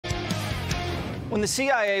When the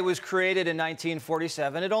CIA was created in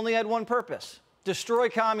 1947, it only had one purpose: destroy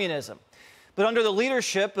communism. But under the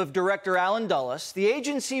leadership of Director Allen Dulles, the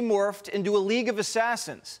agency morphed into a league of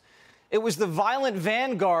assassins. It was the violent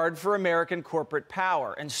vanguard for American corporate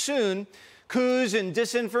power. And soon, coups and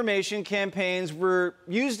disinformation campaigns were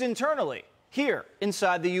used internally, here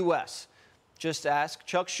inside the U.S. Just ask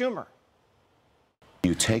Chuck Schumer.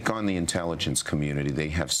 You take on the intelligence community, they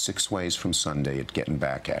have 6 ways from Sunday at getting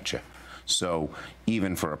back at you. So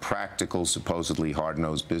even for a practical, supposedly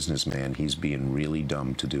hard-nosed businessman, he's being really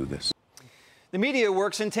dumb to do this. The media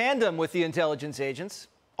works in tandem with the intelligence agents,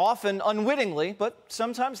 often unwittingly, but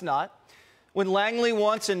sometimes not. When Langley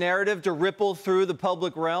wants a narrative to ripple through the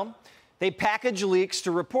public realm, they package leaks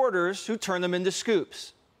to reporters who turn them into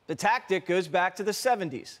scoops. The tactic goes back to the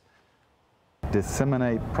 70s.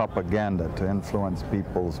 Disseminate propaganda to influence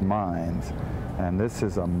people's minds. And this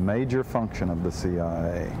is a major function of the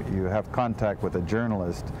CIA. You have contact with a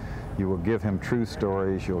journalist, you will give him true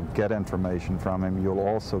stories, you'll get information from him, you'll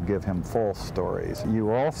also give him false stories.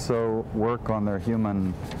 You also work on their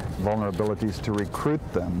human vulnerabilities to recruit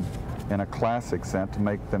them in a classic sense, to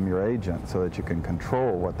make them your agent so that you can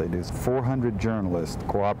control what they do. 400 journalists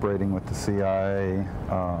cooperating with the CIA,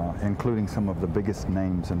 including some of the biggest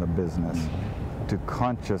names in the business, to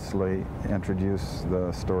consciously introduce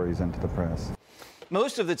the stories into the press.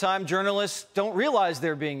 Most of the time, journalists don't realize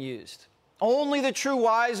they're being used. Only the true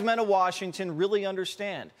wise men of Washington really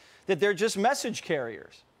understand that they're just message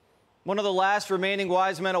carriers. One of the last remaining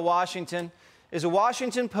wise men of Washington is a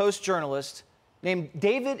Washington Post journalist named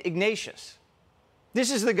David Ignatius. This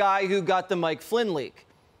is the guy who got the Mike Flynn leak,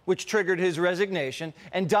 which triggered his resignation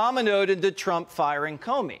and dominoed into Trump firing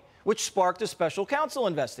Comey, which sparked a special counsel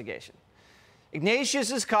investigation.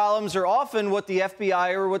 Ignatius's columns are often what the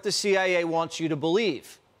FBI or what the CIA wants you to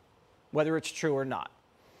believe, whether it's true or not.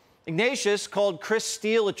 Ignatius called Chris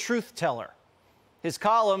Steele a truth teller. His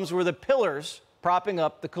columns were the pillars propping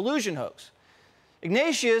up the collusion hoax.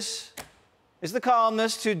 Ignatius is the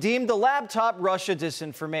columnist who deemed the laptop Russia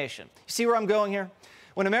disinformation. You see where I'm going here?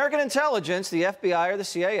 When American intelligence, the FBI or the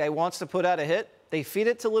CIA, wants to put out a hit, they feed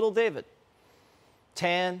it to little David.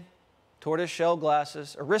 Tan, tortoiseshell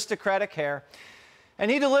glasses, aristocratic hair,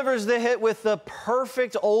 and he delivers the hit with the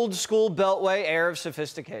perfect old-school Beltway air of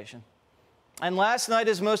sophistication. And last night,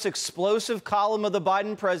 his most explosive column of the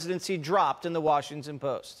Biden presidency dropped in the Washington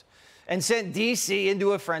Post and sent D.C.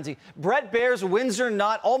 into a frenzy. Bret Baier's Windsor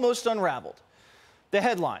knot almost unraveled. The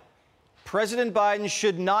headline: President Biden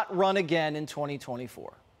should not run again in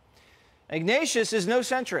 2024. Ignatius is no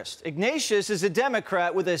centrist. Ignatius is a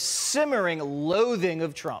Democrat with a simmering loathing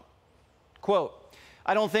of Trump. Quote,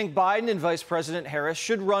 "I don't think Biden and Vice President Harris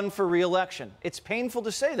should run for re-election. It's painful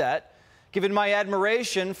to say that, given my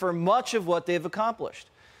admiration for much of what they've accomplished.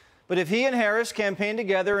 But if he and Harris campaign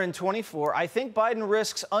together in 24, I think Biden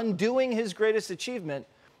risks undoing his greatest achievement,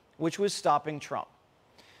 which was stopping Trump."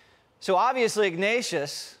 So obviously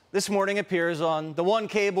Ignatius this morning appears on the one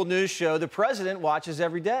cable news show the president watches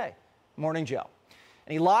every day, Morning Joe.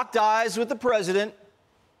 And he locked eyes with the president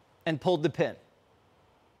and pulled the pin.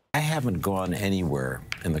 I haven't gone anywhere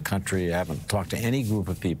in the country, I haven't talked to any group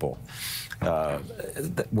of people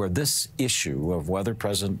where this issue of whether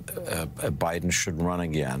President Biden should run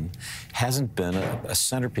again hasn't been a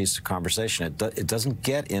centerpiece of conversation. It doesn't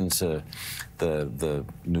get into the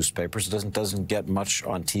newspapers. It doesn't get much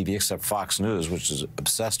on TV except Fox News, which is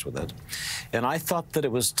obsessed with it. And I thought that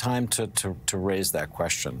it was time to raise that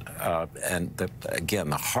question. Again,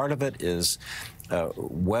 the heart of it is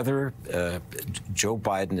whether Joe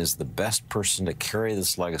Biden is the best person to carry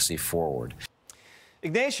this legacy forward.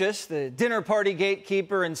 Ignatius, the dinner party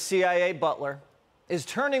gatekeeper and CIA butler, is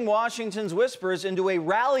turning Washington's whispers into a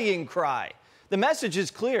rallying cry. The message is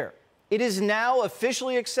clear. It is now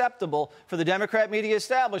officially acceptable for the Democrat media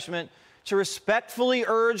establishment to respectfully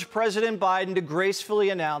urge President Biden to gracefully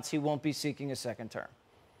announce he won't be seeking a second term.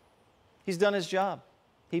 He's done his job.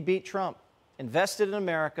 He beat Trump, invested in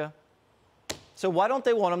America. So why don't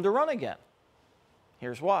they want him to run again?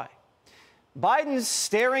 Here's why. Biden's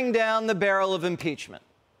staring down the barrel of impeachment.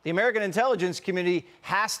 The American intelligence community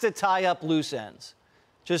has to tie up loose ends,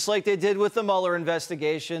 just like they did with the Mueller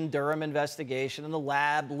investigation, Durham investigation, and the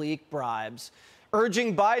lab leak bribes.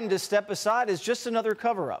 Urging Biden to step aside is just another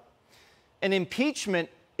cover-up. An impeachment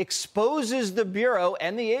exposes the Bureau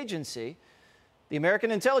and the agency. The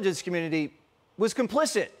American intelligence community was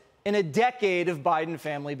complicit in a decade of Biden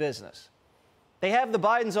family business. They have the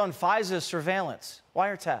Bidens on FISA surveillance,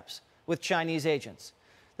 wiretaps, with Chinese agents.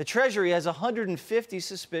 The Treasury has 150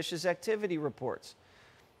 suspicious activity reports.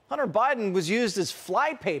 Hunter Biden was used as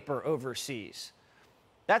flypaper overseas.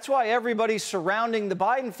 That's why everybody surrounding the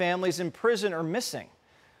Biden family is in prison or missing.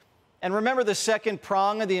 And remember the second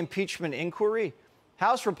prong of the impeachment inquiry?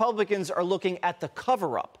 House Republicans are looking at the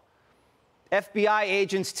cover-up. FBI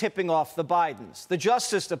agents tipping off the Bidens, the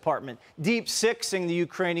Justice Department deep-sixing the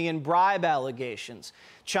Ukrainian bribe allegations,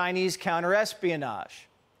 Chinese counterespionage,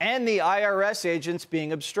 and the IRS agents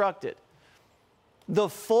being obstructed. The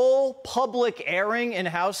full public airing in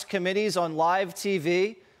House committees on live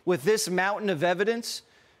TV with this mountain of evidence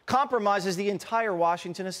compromises the entire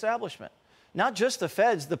Washington establishment. Not just the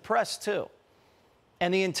feds, the press too.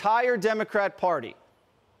 And the entire Democrat Party,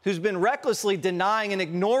 who's been recklessly denying and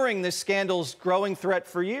ignoring this scandal's growing threat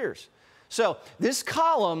for years. So this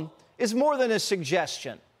column is more than a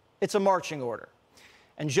suggestion. It's a marching order.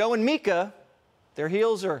 And Joe and Mika, their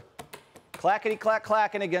heels are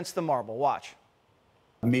clackety-clack-clacking against the marble. Watch.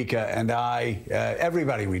 Mika and I,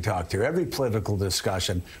 everybody we talk to, every political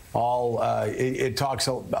discussion, it talks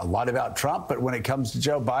a lot about Trump, but when it comes to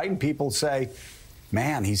Joe Biden, people say,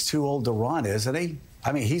 man, he's too old to run, isn't he?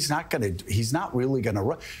 I mean, he's not really going to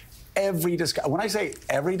run. When I say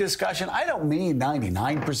every discussion, I don't mean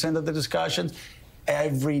 99% of the discussions.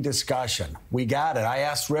 Every discussion. We got it. I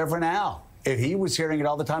asked Reverend Al if he was hearing it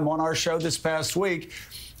all the time on our show this past week.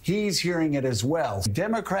 He's hearing it as well.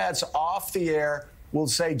 Democrats off the air will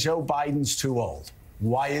say Joe Biden's too old.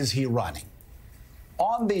 Why is he running?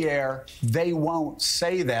 On the air, they won't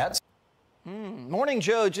say that. Morning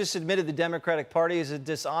Joe just admitted the Democratic Party is a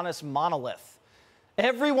dishonest monolith.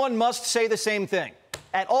 Everyone must say the same thing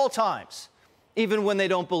at all times, even when they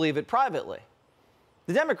don't believe it privately.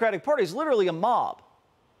 The Democratic Party is literally a mob,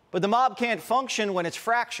 but the mob can't function when it's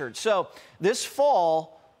fractured. So this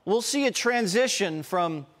fall, we'll see a transition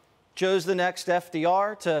from Joe's the next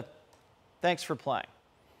FDR to thanks for playing.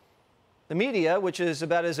 The media, which is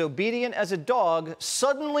about as obedient as a dog,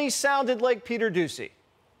 suddenly sounded like Peter Doocy.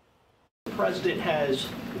 The president has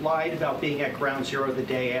lied about being at ground zero the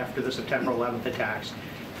day after the September 11th attacks,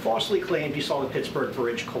 falsely claimed he saw the Pittsburgh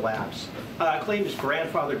bridge collapse, claimed his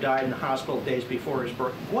grandfather died in the hospital days before his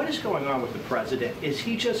birth. What is going on with the president? Is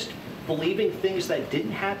he just believing things that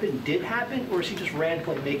didn't happen did happen, or is he just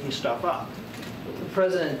randomly making stuff up? The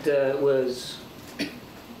president was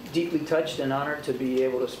deeply touched and honored to be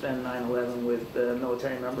able to spend 9/11 with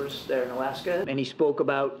military members there in Alaska. And he spoke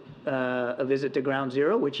about a visit to Ground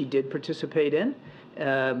Zero, which he did participate in,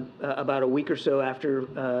 about a week or so after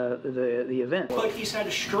the event. But he's had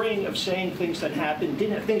a string of saying things that happened,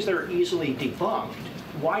 things that are easily debunked.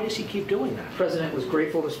 Why does he keep doing that? The president was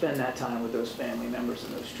grateful to spend that time with those family members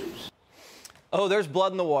and those troops. Oh, there's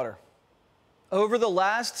blood in the water. Over the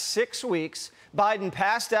last 6 weeks, Biden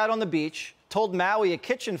passed out on the beach, told Maui a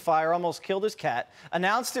kitchen fire almost killed his cat,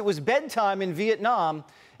 announced it was bedtime in Vietnam,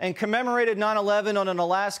 and commemorated 9/11 on an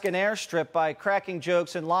Alaskan airstrip by cracking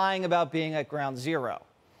jokes and lying about being at Ground Zero.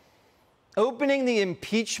 Opening the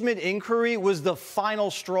impeachment inquiry was the final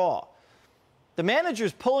straw. The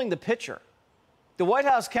manager's pulling the pitcher. The White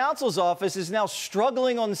House counsel's office is now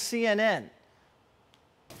struggling on CNN.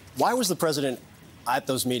 Why was the president at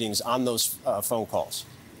those meetings on those phone calls?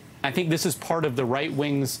 I think this is part of the right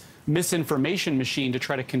wing's misinformation machine to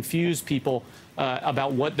try to confuse people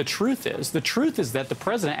about what the truth is. The truth is that the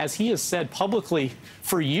president, as he has said publicly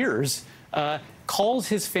for years, calls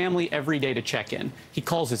his family every day to check in. He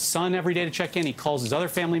calls his son every day to check in. He calls his other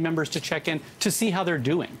family members to check in to see how they're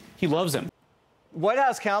doing. He loves them. White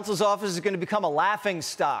House counsel's office is going to become a laughing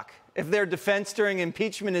stock if their defense during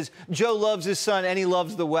impeachment is Joe loves his son and he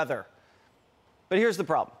loves the weather. But here's the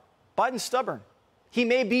problem. Biden's stubborn. He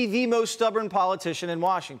may be the most stubborn politician in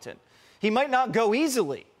Washington. He might not go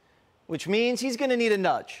easily, which means he's going to need a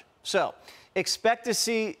nudge. So expect to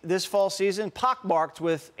see this fall season pockmarked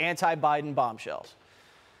with anti-Biden bombshells.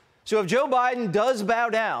 So if Joe Biden does bow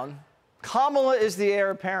down, Kamala is the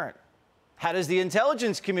heir apparent. How does the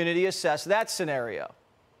intelligence community assess that scenario?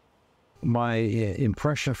 My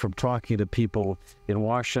impression from talking to people in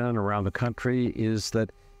Washington, around the country, is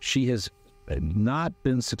that she has not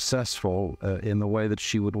been successful in the way that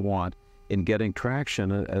she would want in getting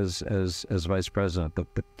traction as vice president.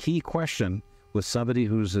 The key question with somebody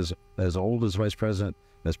who's as old as President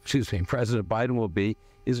Biden will be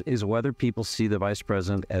is whether people see the vice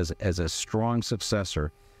president as a strong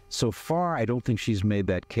successor. So far, I don't think she's made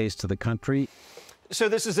that case to the country. So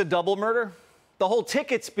this is a double murder? The whole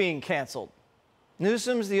ticket's being canceled.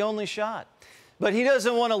 Newsom's the only shot. But he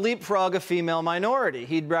doesn't want to leapfrog a female minority.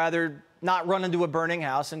 He'd rather not run into a burning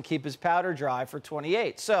house and keep his powder dry for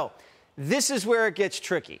 28. So this is where it gets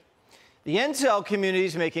tricky. The intel community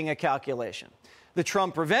is making a calculation. The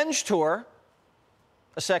Trump revenge tour,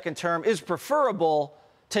 a second term, is preferable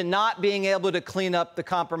to not being able to clean up the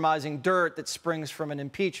compromising dirt that springs from an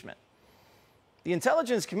impeachment. The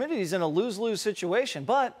intelligence community is in a lose-lose situation,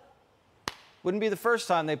 but wouldn't be the first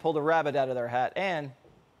time they pulled a rabbit out of their hat, and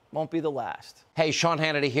won't be the last. Hey, Sean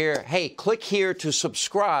Hannity here. Hey, click here to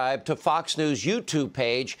subscribe to Fox News YouTube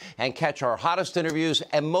page and catch our hottest interviews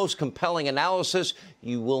and most compelling analysis.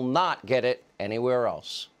 You will not get it anywhere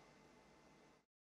else.